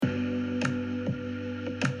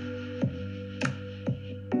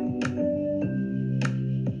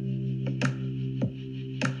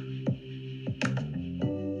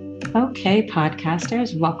Okay,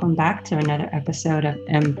 podcasters, welcome back to another episode of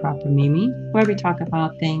Improper Mimi, where we talk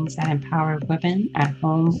about things that empower women at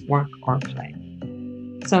home, work, or play.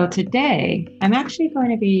 So today, I'm actually going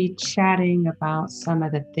to be chatting about some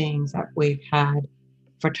of the things that we've had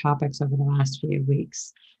for topics over the last few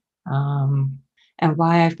weeks, um, and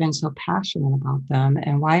why I've been so passionate about them,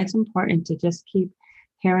 and why it's important to just keep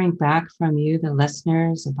hearing back from you, the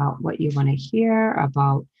listeners, about what you want to hear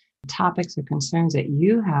about topics or concerns that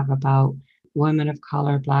you have about women of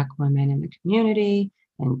color, Black women in the community,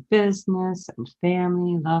 and business, and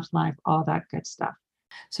family, love life, all that good stuff.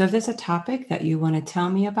 So if there's a topic that you want to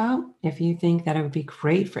tell me about, if you think that it would be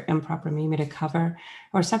great for Improper Mimi to cover,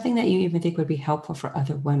 or something that you even think would be helpful for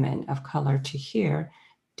other women of color to hear,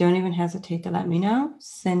 don't even hesitate to let me know.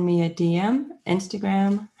 Send me a DM.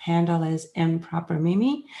 Instagram handle is Improper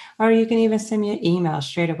Mimi, or you can even send me an email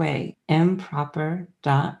straight away,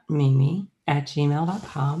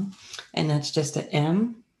 improper.mimi@gmail.com. And that's just an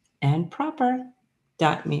M and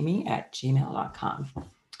proper.mimi@gmail.com.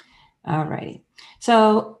 All righty.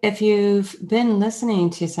 So if you've been listening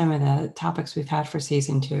to some of the topics we've had for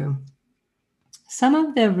season 2, some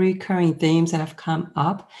of the recurring themes that have come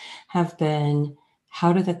up have been,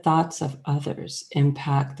 how do the thoughts of others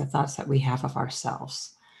impact the thoughts that we have of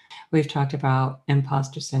ourselves? We've talked about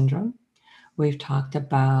imposter syndrome. We've talked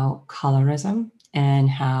about colorism and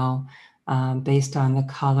how, based on the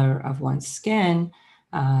color of one's skin,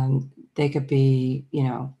 they could be,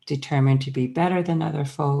 determined to be better than other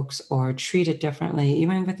folks or treated differently,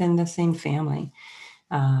 even within the same family.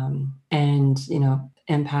 And,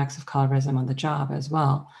 impacts of colorism on the job as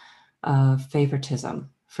well, of favoritism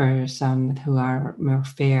for some who are more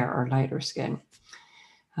fair or lighter skin.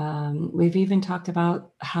 We've even talked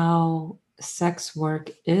about how sex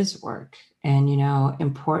work is work. And,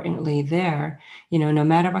 importantly there, no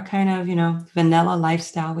matter what kind of, vanilla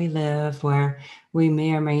lifestyle we live, where we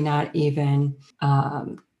may or may not even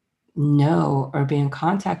know or be in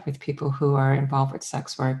contact with people who are involved with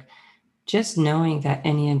sex work, just knowing that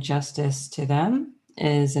any injustice to them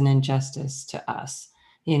is an injustice to us.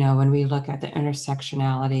 When we look at the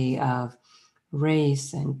intersectionality of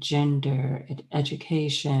race and gender and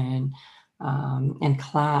education, and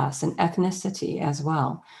class and ethnicity as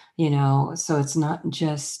well, so it's not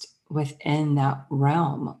just within that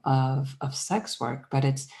realm of sex work, but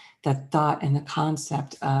it's the thought and the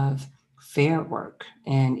concept of fair work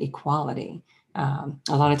and equality. A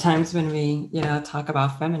lot of times when we, talk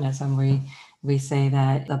about feminism, we say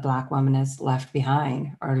that the Black woman is left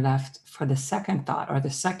behind or left for the second thought or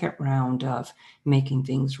the second round of making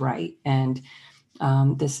things right. And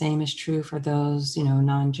the same is true for those,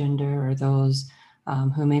 non-gender or those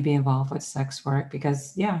who may be involved with sex work.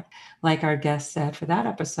 Because, like our guest said for that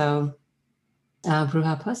episode,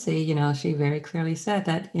 Bruja Pussy, she very clearly said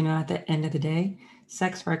that, at the end of the day,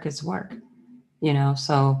 sex work is work.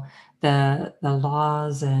 So the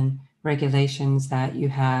laws and regulations that you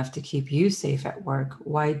have to keep you safe at work,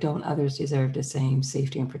 why don't others deserve the same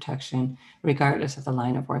safety and protection, regardless of the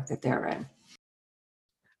line of work that they're in?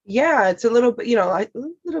 Yeah, it's a little bit, a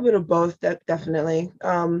little bit of both, definitely.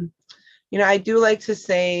 I do like to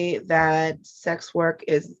say that sex work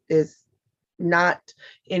is not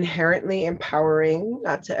inherently empowering,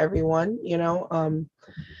 not to everyone,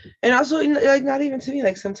 and also like not even to me.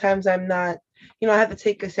 Like sometimes I'm not, I have to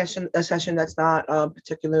take a session that's not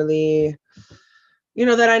particularly,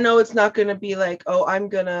 that I know it's not going to be like, oh, I'm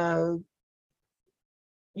gonna,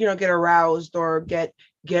 get aroused or get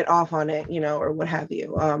off on it, or what have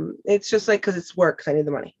you. It's just like, because it's work, 'cause I need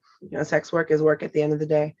the money. Sex work is work at the end of the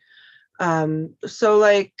day. So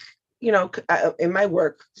like, in my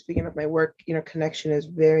work, speaking of my work, connection is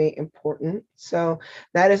very important. So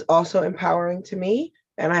that is also empowering to me.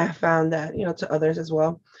 And I have found that, to others as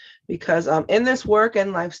well, because in this work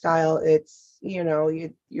and lifestyle, it's,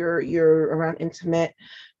 you're around intimate,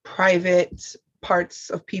 private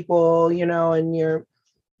parts of people, and you're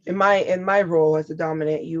in my role as a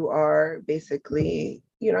dominant, you are basically,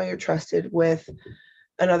 you're trusted with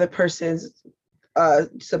another person's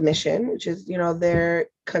submission, which is, their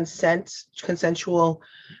consensual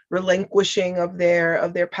relinquishing of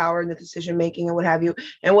their power and the decision making and what have you,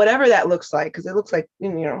 and whatever that looks like, because it looks like,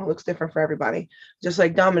 it looks different for everybody, just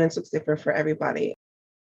like dominance looks different for everybody.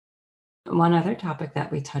 One other topic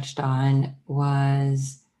that we touched on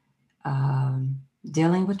was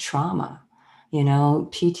dealing with trauma,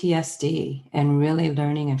 PTSD, and really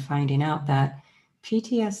learning and finding out that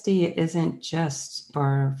PTSD isn't just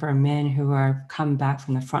for men who are come back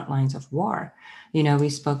from the front lines of war. We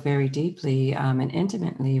spoke very deeply and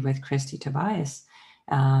intimately with Christy Tobias,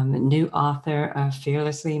 new author of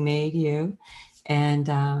Fearlessly Made You. And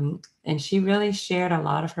she really shared a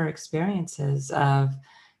lot of her experiences of,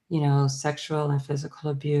 sexual and physical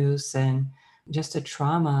abuse and just a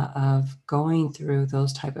trauma of going through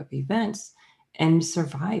those type of events and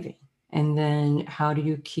surviving. And then how do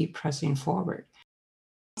you keep pressing forward?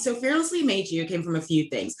 So Fearlessly Made You came from a few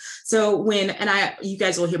things. So you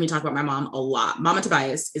guys will hear me talk about my mom a lot. Mama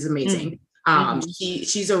Tobias is amazing.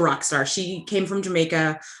 She's a rock star. She came from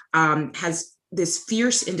Jamaica, has this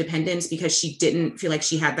fierce independence because she didn't feel like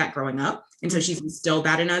she had that growing up. And so she's instilled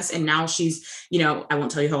that in us. And now she's, I won't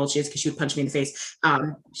tell you how old she is because she would punch me in the face.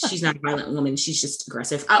 She's not a violent woman. She's just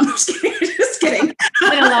aggressive. I'm just kidding. Just kidding.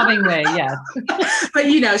 In a loving way, yes.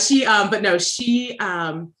 She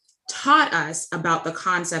taught us about the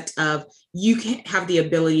concept of you can have the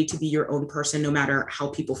ability to be your own person no matter how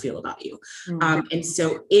people feel about you. And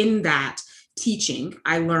so in that teaching,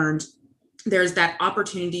 I learned there's that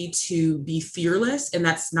opportunity to be fearless, and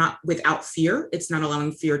that's not without fear. It's not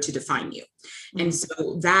allowing fear to define you. And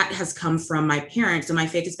so that has come from my parents, and my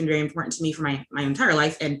faith has been very important to me for my entire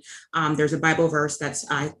life. And there's a Bible verse that's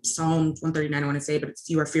Psalm 139, I want to say, but it's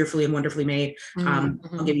 "You are fearfully and wonderfully made."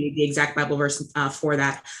 I'll give you the exact Bible verse for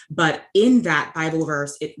that. But in that Bible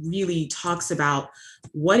verse, it really talks about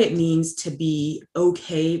what it means to be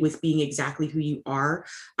okay with being exactly who you are.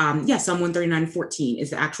 Psalm 139:14 is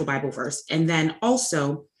the actual Bible verse. And then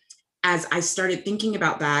also, as I started thinking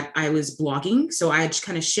about that, I was blogging. So I had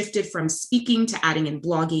kind of shifted from speaking to adding in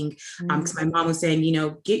blogging, because my mom was saying,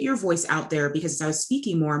 get your voice out there, because as I was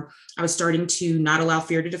speaking more, I was starting to not allow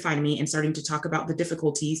fear to define me and starting to talk about the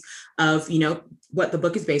difficulties of, what the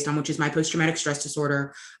book is based on, which is my post-traumatic stress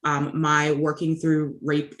disorder, my working through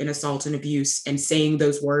rape and assault and abuse, and saying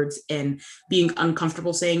those words and being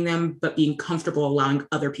uncomfortable saying them, but being comfortable allowing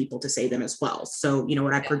other people to say them as well. So,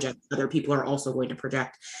 what I project, other people are also going to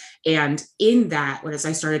project. And in that, as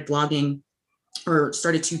I started blogging, or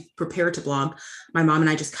started to prepare to blog, my mom and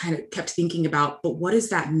I just kind of kept thinking about, but what does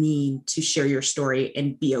that mean to share your story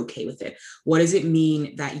and be okay with it? What does it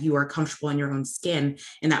mean that you are comfortable in your own skin?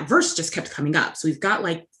 And that verse just kept coming up. So we've got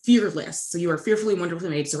like fearless. So you are fearfully, wonderfully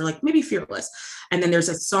made. So we're like, maybe fearless. And then there's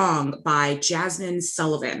a song by Jasmine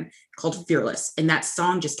Sullivan called Fearless. And that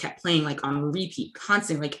song just kept playing like on repeat,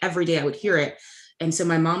 constantly, like every day I would hear it. And so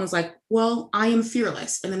my mom was like, well, I am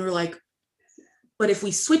fearless. And then we're like, but if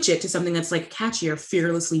we switch it to something that's like catchier,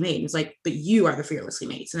 Fearlessly Made, it's like, but you are the fearlessly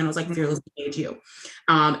made. So then I was like, Fearlessly Made You.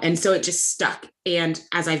 And so it just stuck. And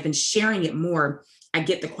as I've been sharing it more, I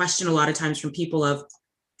get the question a lot of times from people of,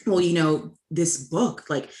 well, this book,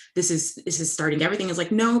 like this is starting everything. Is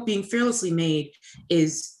like, no, being fearlessly made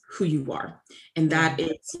is who you are. And that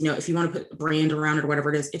is, if you want to put a brand around it or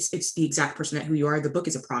whatever it is, it's the exact person that who you are. The book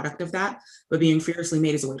is a product of that, but being fearlessly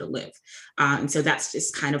made is a way to live. And so that's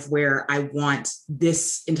just kind of where I want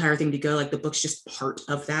this entire thing to go. Like the book's just part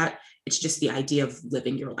of that. It's just the idea of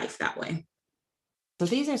living your life that way. So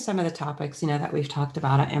these are some of the topics, that we've talked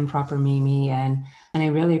about at Improper Mimi, and I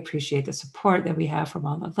really appreciate the support that we have from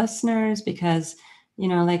all the listeners, because,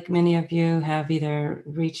 like many of you have either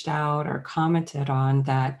reached out or commented on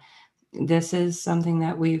that, this is something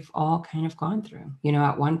that we've all kind of gone through,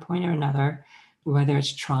 at one point or another, whether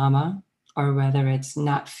it's trauma or whether it's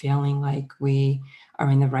not feeling like we are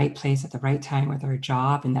in the right place at the right time with our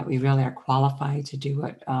job and that we really are qualified to do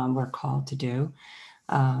what we're called to do,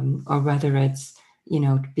 or whether it's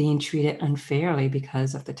being treated unfairly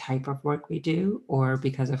because of the type of work we do, or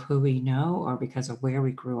because of who we know, or because of where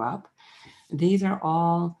we grew up. These are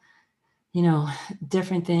all,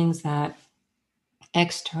 different things that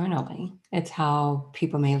externally, it's how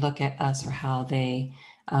people may look at us or how they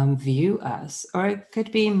view us, or it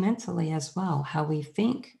could be mentally as well, how we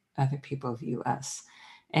think other people view us.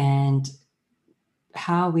 And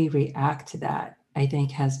how we react to that, I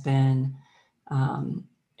think, has been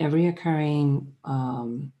a reoccurring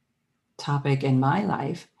topic in my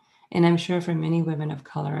life, and I'm sure for many women of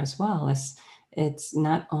color as well. It's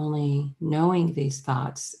not only knowing these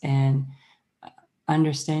thoughts and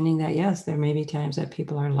understanding that, yes, there may be times that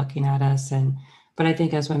people are looking at us, but I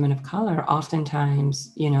think as women of color,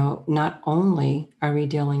 oftentimes, not only are we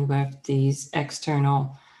dealing with these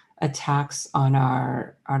external attacks on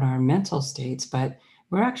our mental states, but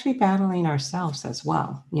we're actually battling ourselves as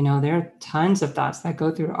well. There are tons of thoughts that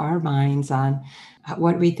go through our minds on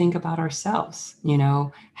what we think about ourselves.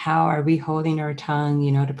 How are we holding our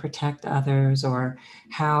tongue, to protect others, or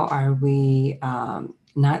how are we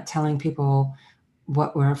not telling people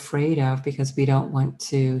what we're afraid of because we don't want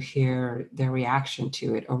to hear their reaction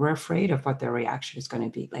to it, or we're afraid of what their reaction is going to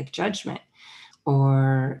be, like judgment.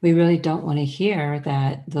 or we really don't want to hear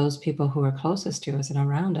that those people who are closest to us and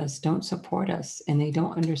around us don't support us and they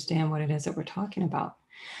don't understand what it is that we're talking about.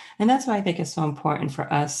 And that's why I think it's so important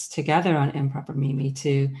for us together on Improper Mimi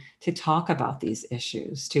to talk about these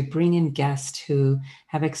issues, to bring in guests who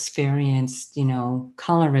have experienced,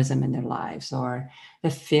 colorism in their lives or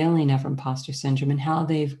the feeling of imposter syndrome and how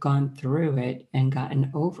they've gone through it and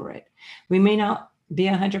gotten over it. We may not be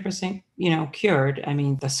 100%, cured. I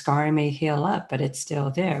mean, the scar may heal up, but it's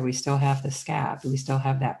still there. We still have the scab. We still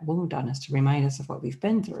have that wound on us to remind us of what we've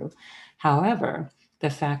been through. However,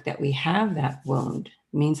 the fact that we have that wound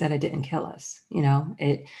means that it didn't kill us.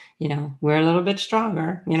 We're a little bit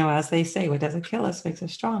stronger, as they say, what doesn't kill us makes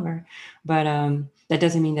us stronger. But that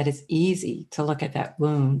doesn't mean that it's easy to look at that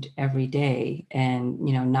wound every day and,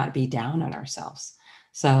 not be down on ourselves.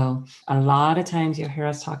 So a lot of times you'll hear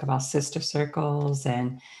us talk about sister circles,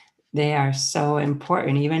 and they are so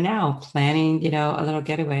important. Even now, planning, a little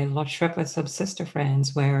getaway, a little trip with some sister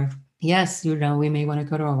friends where, yes, we may want to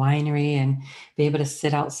go to a winery and be able to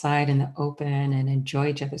sit outside in the open and enjoy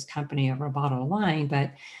each other's company over a bottle of wine.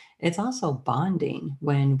 But it's also bonding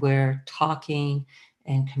when we're talking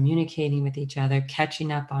and communicating with each other,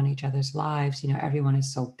 catching up on each other's lives. Everyone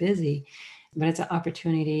is so busy, but it's an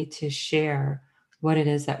opportunity to share what it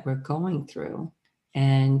is that we're going through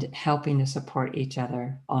and helping to support each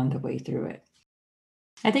other on the way through it.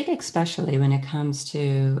 I think especially when it comes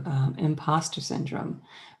to imposter syndrome,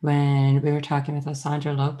 when we were talking with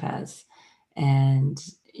Lysandra Lopez and,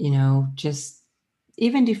 just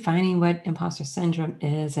even defining what imposter syndrome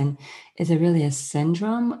is, and is it really a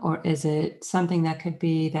syndrome or is it something that could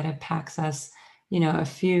be that impacts us, a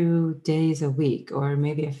few days a week or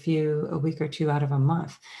maybe a week or two out of a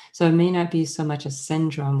month. So it may not be so much a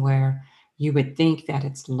syndrome where you would think that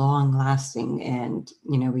it's long lasting and,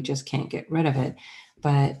 we just can't get rid of it.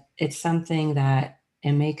 But it's something that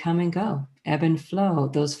it may come and go, ebb and flow,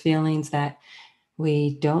 those feelings that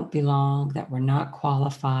we don't belong, that we're not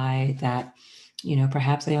qualified, that,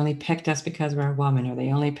 perhaps they only picked us because we're a woman, or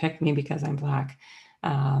they only picked me because I'm Black.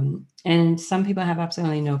 And some people have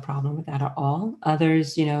absolutely no problem with that at all.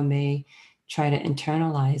 Others, may try to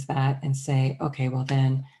internalize that and say, okay, well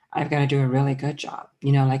then I've got to do a really good job.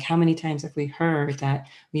 Like how many times have we heard that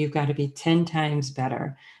you've got to be 10 times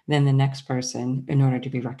better than the next person in order to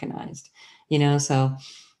be recognized? So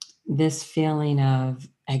this feeling of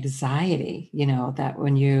anxiety, that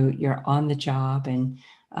when you're on the job and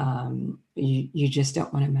you just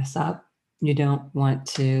don't want to mess up. You don't want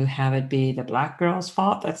to have it be the Black girl's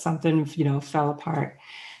fault that something, fell apart.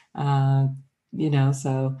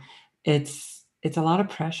 So it's a lot of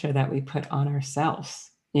pressure that we put on ourselves,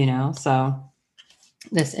 so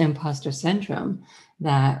this imposter syndrome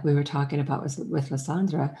that we were talking about with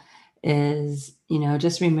Lysandra is,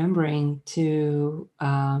 just remembering to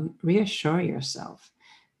reassure yourself,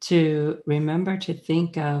 to remember to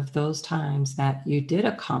think of those times that you did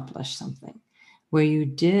accomplish something, where you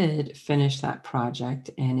did finish that project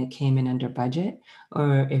and it came in under budget,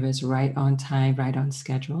 or it was right on time, right on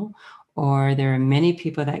schedule, or there are many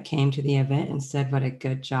people that came to the event and said what a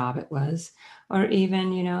good job it was, or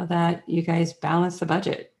even, that you guys balance the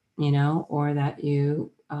budget, or that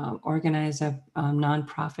you organize a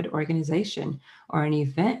nonprofit organization or an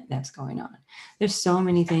event that's going on. There's so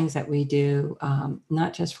many things that we do,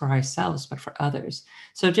 not just for ourselves, but for others.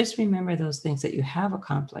 So just remember those things that you have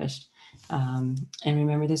accomplished. And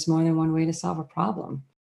remember, there's more than one way to solve a problem.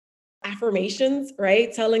 Affirmations,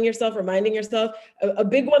 right? Telling yourself, reminding yourself. A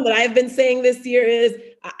big one that I've been saying this year is,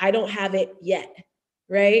 I don't have it yet,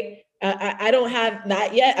 right? I don't have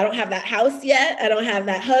that yet. I don't have that house yet. I don't have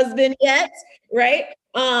that husband yet, right?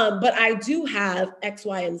 But I do have X,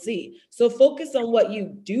 Y, and Z. So focus on what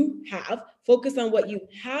you do have, focus on what you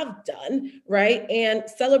have done, right? And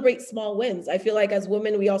celebrate small wins. I feel like as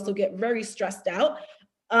women, we also get very stressed out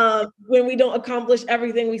when we don't accomplish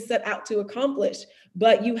everything we set out to accomplish.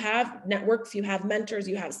 But you have networks, you have mentors,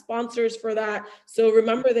 you have sponsors for that. So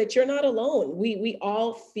remember that you're not alone. We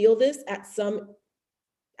all feel this at some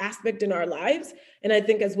aspect in our lives. And I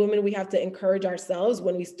think as women, we have to encourage ourselves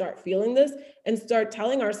when we start feeling this and start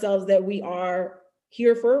telling ourselves that we are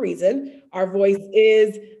here for a reason. Our voice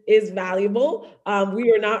is valuable.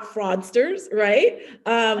 We are not fraudsters, right?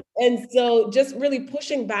 And so just really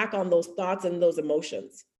pushing back on those thoughts and those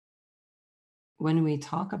emotions. When we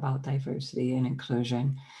talk about diversity and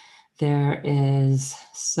inclusion, there is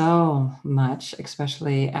so much,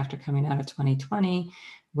 especially after coming out of 2020,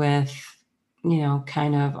 with,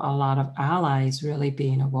 kind of a lot of allies really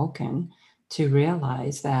being awoken to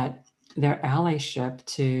realize that their allyship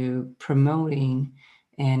to promoting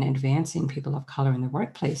and advancing people of color in the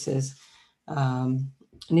workplaces um,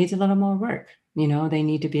 needs a little more work. You know, they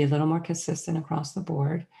need to be a little more consistent across the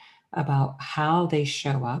board about how they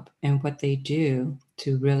show up and what they do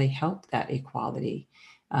to really help that equality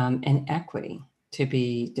and equity to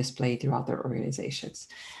be displayed throughout their organizations.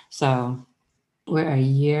 So we're a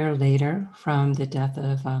year later from the death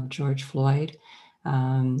of George Floyd.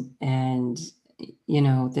 And, you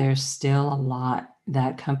know, there's still a lot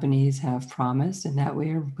that companies have promised and that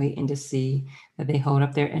we're waiting to see that they hold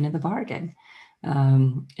up their end of the bargain.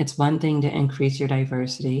 It's one thing to increase your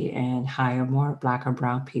diversity and hire more Black or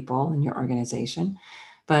Brown people in your organization,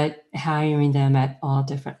 but hiring them at all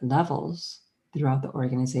different levels throughout the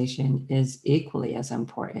organization is equally as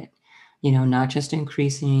important. You know, not just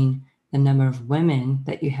increasing the number of women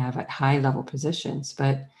that you have at high level positions,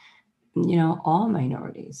 but you know, all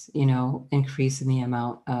minorities, you know, increasing the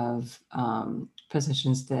amount of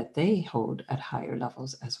positions that they hold at higher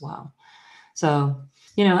levels as well. So,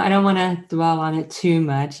 you know, I don't want to dwell on it too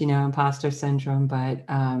much, you know, imposter syndrome, but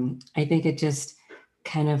I think it just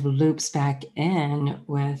kind of loops back in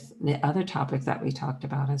with the other topic that we talked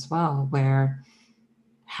about as well, where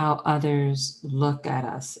how others look at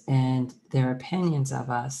us and their opinions of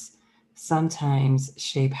us sometimes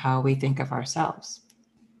shape how we think of ourselves.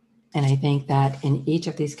 And I think that in each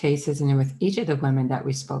of these cases, and with each of the women that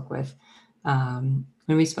we spoke with, when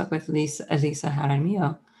we spoke with Elisa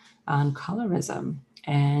Jaramillo on colorism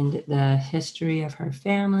and the history of her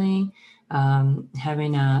family,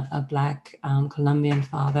 having a Black Colombian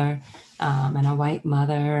father and a white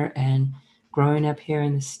mother, and growing up here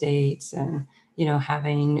in the States, and, you know,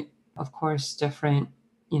 having, of course, different,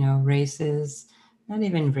 you know, races, not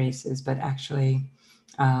even races, but actually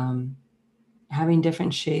having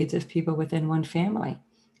different shades of people within one family,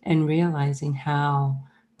 and realizing how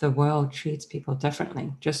the world treats people differently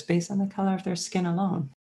just based on the color of their skin alone.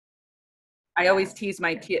 I always tease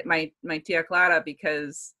my tia Clara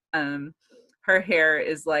because her hair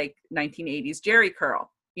is like 1980s Jerry curl,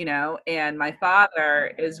 you know, and my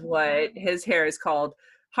father is what his hair is called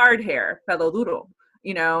hard hair, pelo duro,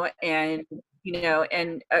 you know, and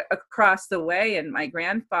across the way, and my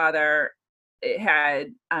grandfather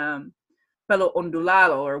had pelo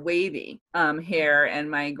ondulado or wavy hair,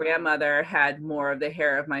 and my grandmother had more of the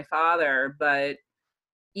hair of my father. But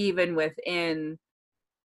even within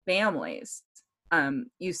families,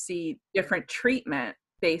 you see different treatment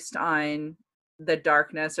based on the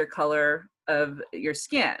darkness or color of your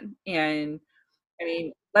skin. And I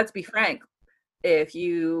mean, let's be frank, if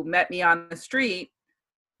you met me on the street,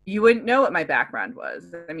 you wouldn't know what my background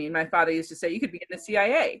was. I mean, my father used to say you could be in the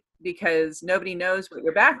CIA because nobody knows what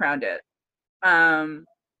your background is. And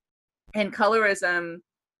colorism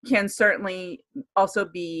can certainly also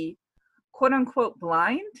be quote unquote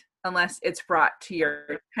blind unless it's brought to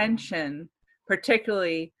your attention.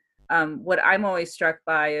 Particularly, what I'm always struck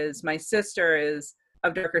by is my sister is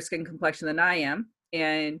of darker skin complexion than I am,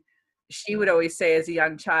 and she would always say as a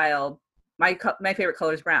young child, my favorite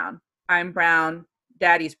color is brown. I'm brown,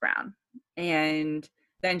 daddy's brown. And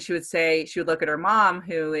then she would look at her mom,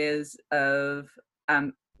 who is of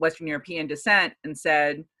Western European descent, and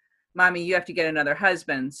said, "Mommy, you have to get another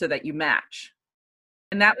husband so that you match."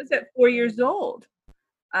 And that was at 4 years old.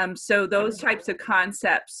 So those types of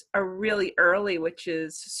concepts are really early, which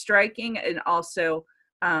is striking and also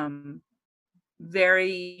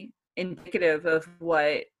very indicative of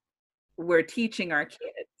what we're teaching our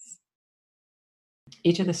kids.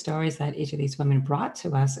 Each of the stories that each of these women brought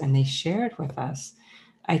to us and they shared with us,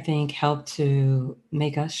 I think, helped to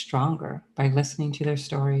make us stronger by listening to their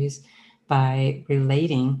stories, by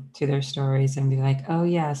relating to their stories and be like, oh,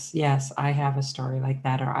 yes, I have a story like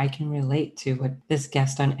that, or I can relate to what this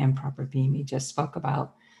guest on Improper Beamy just spoke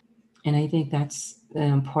about. And I think that's the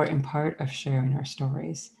important part of sharing our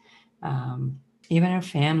stories. Even our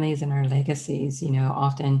families and our legacies, you know,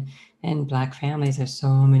 often in Black families, there's so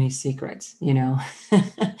many secrets, you know,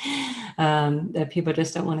 that people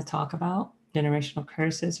just don't want to talk about, generational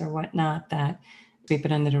curses or whatnot, that sweep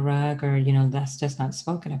it under the rug, or, you know, that's just not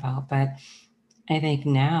spoken about. But I think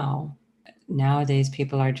nowadays,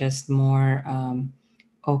 people are just more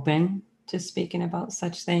open to speaking about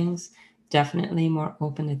such things, definitely more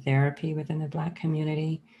open to therapy within the Black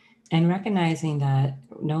community, and recognizing that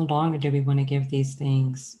no longer do we want to give these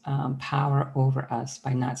things power over us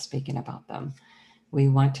by not speaking about them. We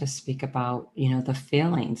want to speak about, you know, the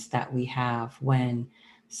feelings that we have when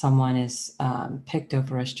someone is picked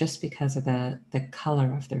over us just because of the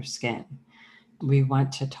color of their skin. We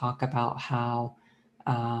want to talk about how,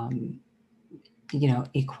 you know,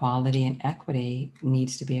 equality and equity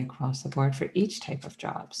needs to be across the board for each type of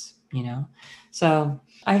jobs, you know? So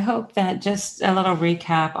I hope that just a little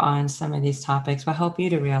recap on some of these topics will help you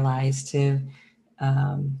to realize the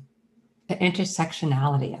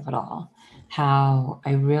intersectionality of it all. How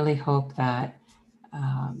I really hope that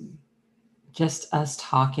just us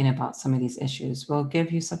talking about some of these issues will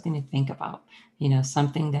give you something to think about,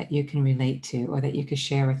 something that you can relate to or that you could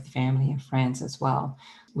share with family and friends as well.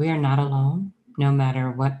 We are not alone, no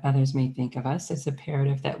matter what others may think of us. It's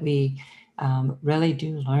imperative that we really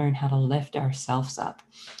do learn how to lift ourselves up.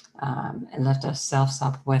 And lift ourselves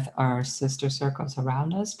up with our sister circles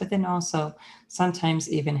around us, but then also sometimes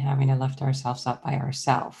even having to lift ourselves up by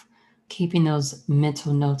ourselves, keeping those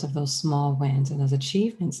mental notes of those small wins and those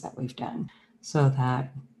achievements that we've done so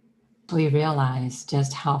that we realize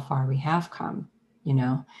just how far we have come.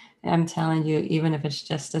 I'm telling you, even if it's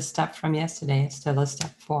just a step from yesterday, it's still a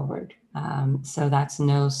step forward. So that's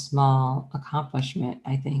no small accomplishment,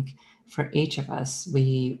 I think. For each of us,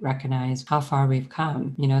 we recognize how far we've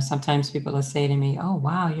come. Sometimes people will say to me, "Oh,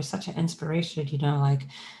 wow, you're such an inspiration," like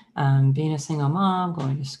being a single mom,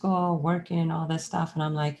 going to school, working, and all this stuff. And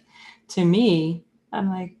I'm like, to me, I'm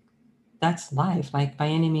like, that's life. Like, by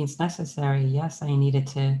any means necessary, yes, I needed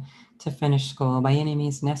to finish school. By any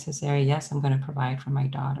means necessary, yes, I'm going to provide for my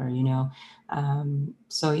daughter.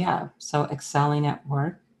 So excelling at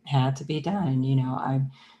work had to be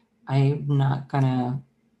done. I'm not gonna,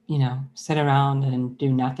 sit around and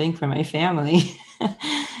do nothing for my family.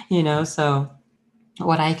 So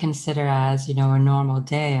what I consider as, a normal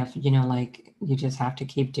day of, like you just have to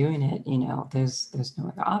keep doing it, there's no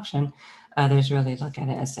other option. Others really look at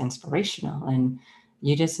it as inspirational, and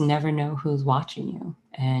you just never know who's watching you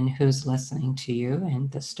and who's listening to you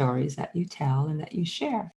and the stories that you tell and that you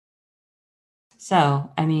share.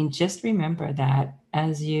 So, just remember that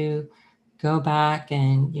as you go back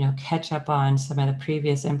and, catch up on some of the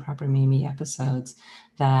previous Improper Mimi episodes,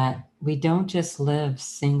 that we don't just live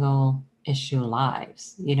single issue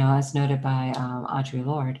lives. As noted by Audre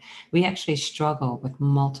Lorde, we actually struggle with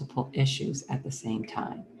multiple issues at the same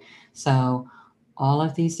time. So, all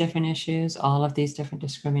of these different issues, all of these different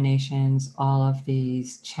discriminations, all of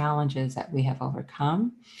these challenges that we have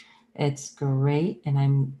overcome, it's great, and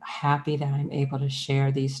I'm happy that I'm able to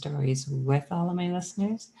share these stories with all of my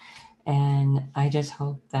listeners. And I just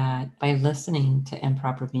hope that by listening to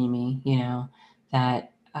Improper Mimi,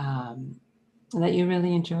 that that you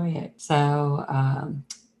really enjoy it. So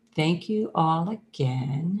thank you all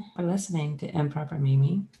again for listening to Improper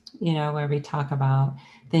Mimi, where we talk about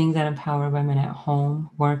things that empower women at home,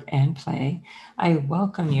 work, and play. I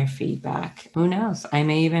welcome your feedback. Who knows? I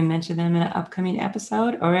may even mention them in an upcoming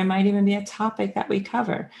episode, or it might even be a topic that we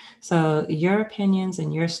cover. So your opinions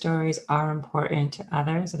and your stories are important to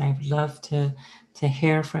others, and I'd love to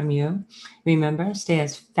hear from you. Remember, stay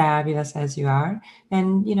as fabulous as you are.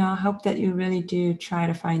 And, I hope that you really do try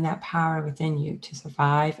to find that power within you to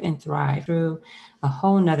survive and thrive through a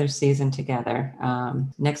whole nother season together.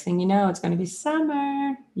 Next thing you know, it's going to be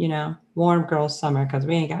summer, warm girl summer, because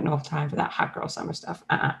we ain't got no time for that hot girl summer stuff.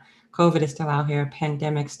 COVID is still out here.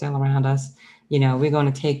 Pandemic's still around us. We're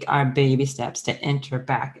going to take our baby steps to enter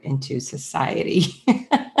back into society.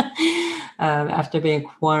 After being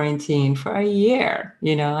quarantined for a year,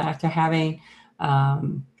 after having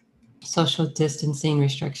social distancing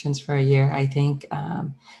restrictions for a year, I think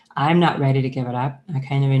I'm not ready to give it up. I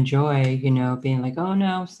kind of enjoy, being like, oh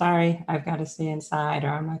no, sorry, I've got to stay inside, or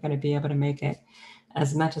I'm not going to be able to make it.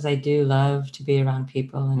 As much as I do love to be around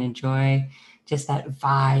people and enjoy just that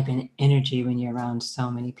vibe and energy when you're around so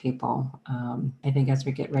many people, I think as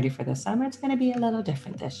we get ready for the summer, it's going to be a little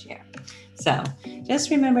different this year. So just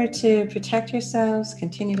remember to protect yourselves,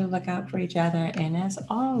 continue to look out for each other, and as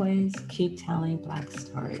always, keep telling Black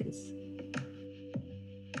stories.